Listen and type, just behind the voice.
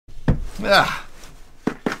Ah,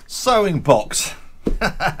 sewing box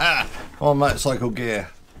on motorcycle gear.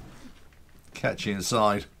 Catchy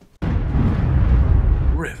inside.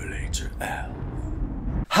 RevelatorAlf.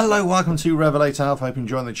 Hello, welcome to RevelatorAlf. Hope you're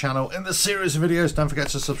enjoying the channel. In the series of videos, don't forget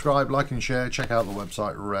to subscribe, like and share. Check out the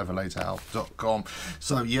website RevelatorAlf.com.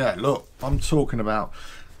 So yeah, look, I'm talking about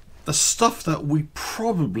the stuff that we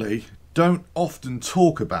probably don't often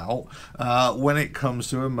talk about when it comes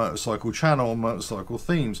to a motorcycle channel or motorcycle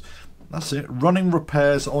themes. That's it, running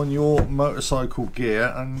repairs on your motorcycle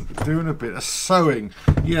gear and doing a bit of sewing.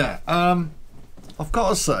 Yeah, I've got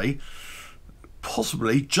to say,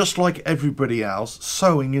 possibly just like everybody else,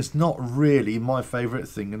 sewing is not really my favourite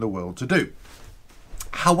thing in the world to do.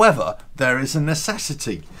 However, there is a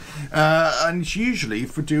necessity, and it's usually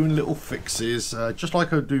for doing little fixes, just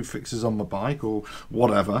like I do fixes on my bike or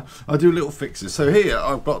whatever. I do little fixes. So here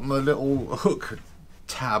I've got my little hook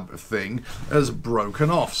tab thing has broken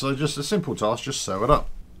off, so just a simple task, just sew it up.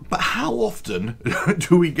 But how often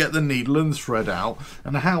do we get the needle and thread out,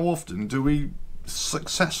 and how often do we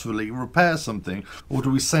successfully repair something, or do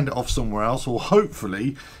we send it off somewhere else, or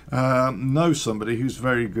hopefully know somebody who's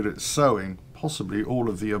very good at sewing? Possibly all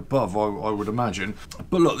of the above, I would imagine.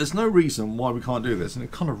 But look, there's no reason why we can't do this, and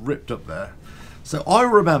it kind of ripped up there. So I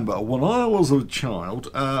remember when I was a child,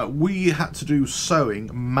 we had to do sewing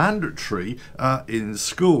mandatory in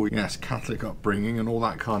school. Yes, Catholic upbringing and all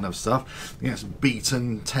that kind of stuff. Yes,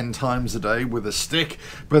 beaten 10 times a day with a stick,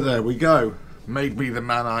 but there we go. Made me the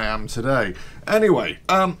man I am today. Anyway,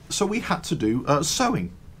 so we had to do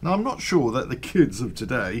sewing. Now I'm not sure that the kids of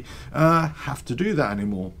today have to do that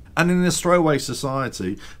anymore. And in this throwaway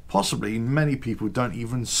society, possibly many people don't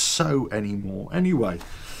even sew anymore anyway.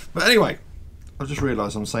 But anyway, I just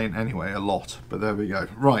realised I'm saying anyway a lot, but there we go.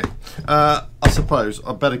 Right, I suppose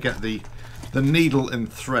I better get the needle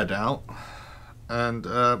and thread out and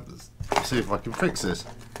see if I can fix this.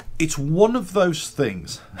 It's one of those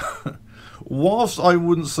things, whilst I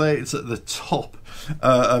wouldn't say it's at the top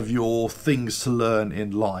of your things to learn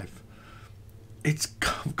in life,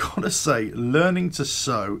 I've got to say, learning to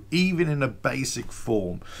sew, even in a basic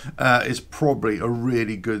form, is probably a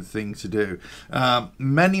really good thing to do.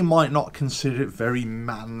 Many might not consider it very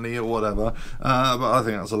manly or whatever, but I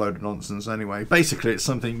think that's a load of nonsense anyway. Basically, it's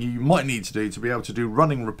something you might need to do to be able to do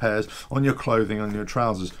running repairs on your clothing, on your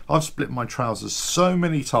trousers. I've split my trousers so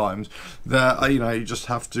many times that, you just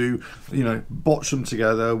have to, botch them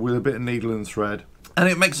together with a bit of needle and thread. And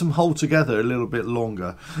it makes them hold together a little bit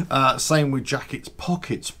longer. Same with jackets,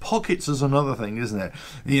 pockets. Pockets is another thing, isn't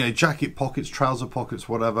it? Jacket pockets, trouser pockets,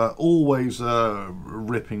 whatever, always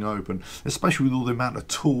ripping open, especially with all the amount of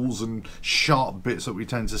tools and sharp bits that we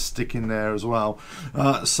tend to stick in there as well.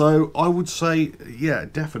 So I would say, yeah,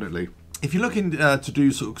 definitely. If you're looking to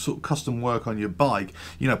do sort of custom work on your bike,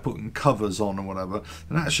 putting covers on and whatever,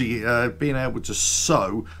 then actually being able to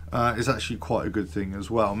sew is actually quite a good thing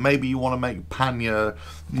as well. Maybe you want to make pannier,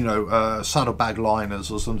 saddlebag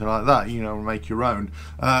liners or something like that, make your own,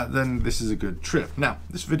 then this is a good trip. Now,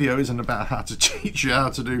 this video isn't about how to teach you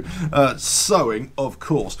how to do sewing, of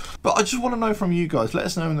course, but I just want to know from you guys, let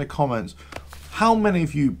us know in the comments, how many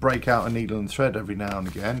of you break out a needle and thread every now and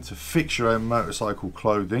again to fix your own motorcycle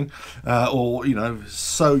clothing, or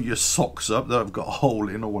sew your socks up that have got a hole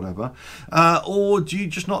in or whatever, or do you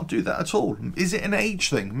just not do that at all? Is it an age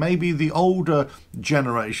thing? Maybe the older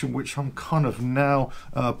generation, which I'm kind of now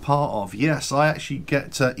part of. Yes, I actually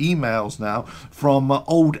get emails now from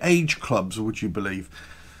old age clubs, would you believe?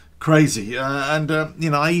 Crazy. And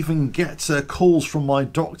I even get calls from my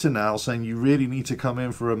doctor now saying you really need to come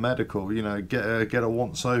in for a medical, get a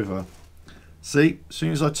once over. See, as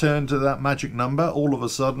soon as I turn to that magic number, all of a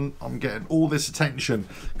sudden I'm getting all this attention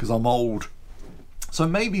because I'm old. So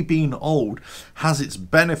maybe being old has its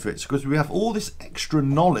benefits because we have all this extra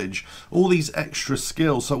knowledge, all these extra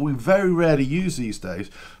skills that we very rarely use these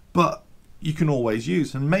days, but you can always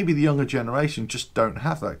use. And maybe the younger generation just don't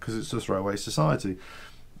have that because it's a throwaway society.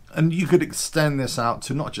 And you could extend this out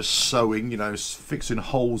to not just sewing, fixing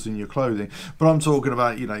holes in your clothing, but I'm talking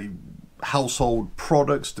about, household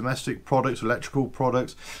products, domestic products, electrical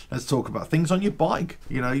products. Let's talk about things on your bike.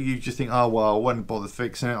 You just think, oh, well, I won't bother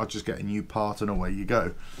fixing it. I'll just get a new part and away you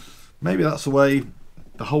go. Maybe that's the way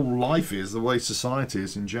the whole life is, the way society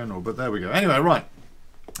is in general. But there we go. Anyway, right.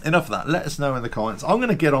 Enough of that. Let us know in the comments. I'm going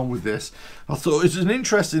to get on with this. I thought it's an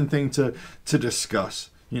interesting thing to discuss.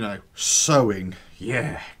 Sewing.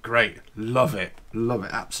 Yeah, great. Love it. Love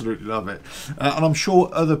it. Absolutely love it. And I'm sure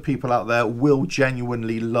other people out there will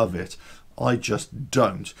genuinely love it. I just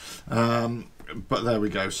don't. But there we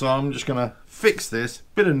go. So I'm just going to fix this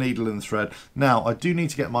bit of needle and thread. Now I do need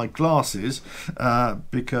to get my glasses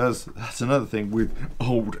because that's another thing with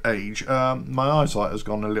old age. My eyesight has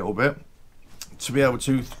gone a little bit. To be able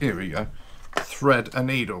to, here we go, thread a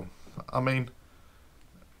needle. I mean,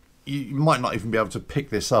 you might not even be able to pick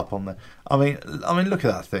this up on there. I mean, look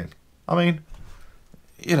at that thing. I mean,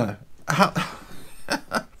 you know, how...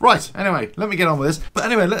 Right, anyway, let me get on with this. But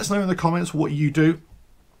anyway, let us know in the comments what you do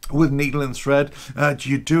with needle and thread. Do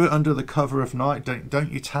you do it under the cover of night?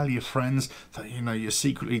 Don't you tell your friends that, you know, you're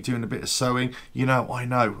secretly doing a bit of sewing? You know, I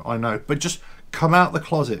know. But just come out the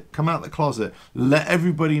closet. Come out the closet. Let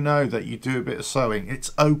everybody know that you do a bit of sewing.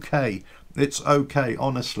 It's okay. It's okay,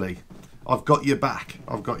 honestly. I've got your back.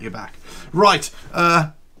 I've got your back. Right,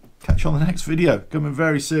 catch you on the next video. Coming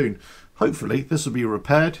very soon. Hopefully this will be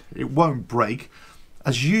repaired. It won't break.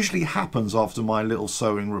 As usually happens after my little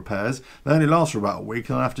sewing repairs, they only last for about a week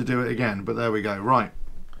and I have to do it again. But there we go. Right.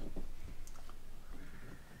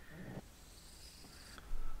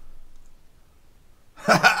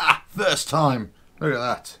 First time. Look at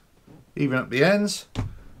that. Even up the ends.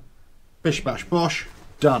 Bish bash bosh.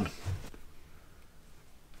 Done.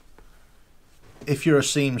 If you're a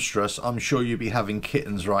seamstress, I'm sure you'd be having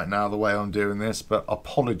kittens right now the way I'm doing this, but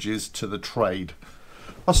apologies to the trade.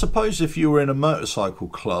 I suppose if you were in a motorcycle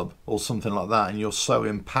club or something like that and you're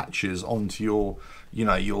sewing patches onto your, you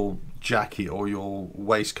know, your jacket or your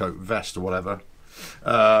waistcoat, vest or whatever,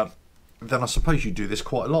 then I suppose you do this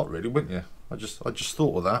quite a lot really, wouldn't you? I just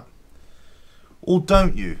thought of that. Or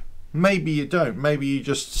don't you? Maybe you don't. Maybe you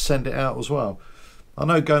just send it out as well. I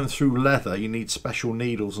know going through leather you need special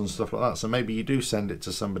needles and stuff like that, so maybe you do send it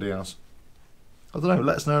to somebody else. I don't know,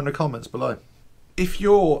 let us know in the comments below. If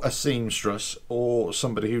you're a seamstress or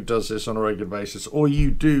somebody who does this on a regular basis, or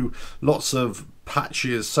you do lots of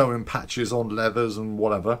patches, sewing patches on leathers and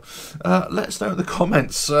whatever, let us know in the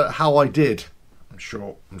comments how I did. I'm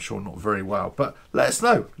sure not very well, but let us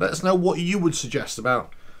know. Let us know what you would suggest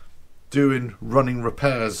about doing running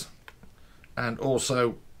repairs, and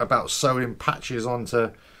also about sewing patches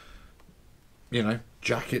onto, you know,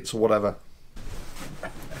 jackets or whatever.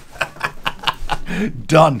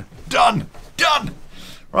 Done.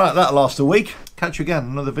 Right, that'll last a week. Catch you again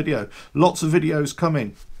in another video. Lots of videos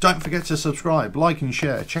coming. Don't forget to subscribe, like and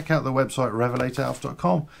share. Check out the website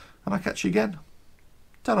RevelatorAlf.com, and I'll catch you again.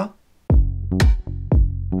 Ta-da.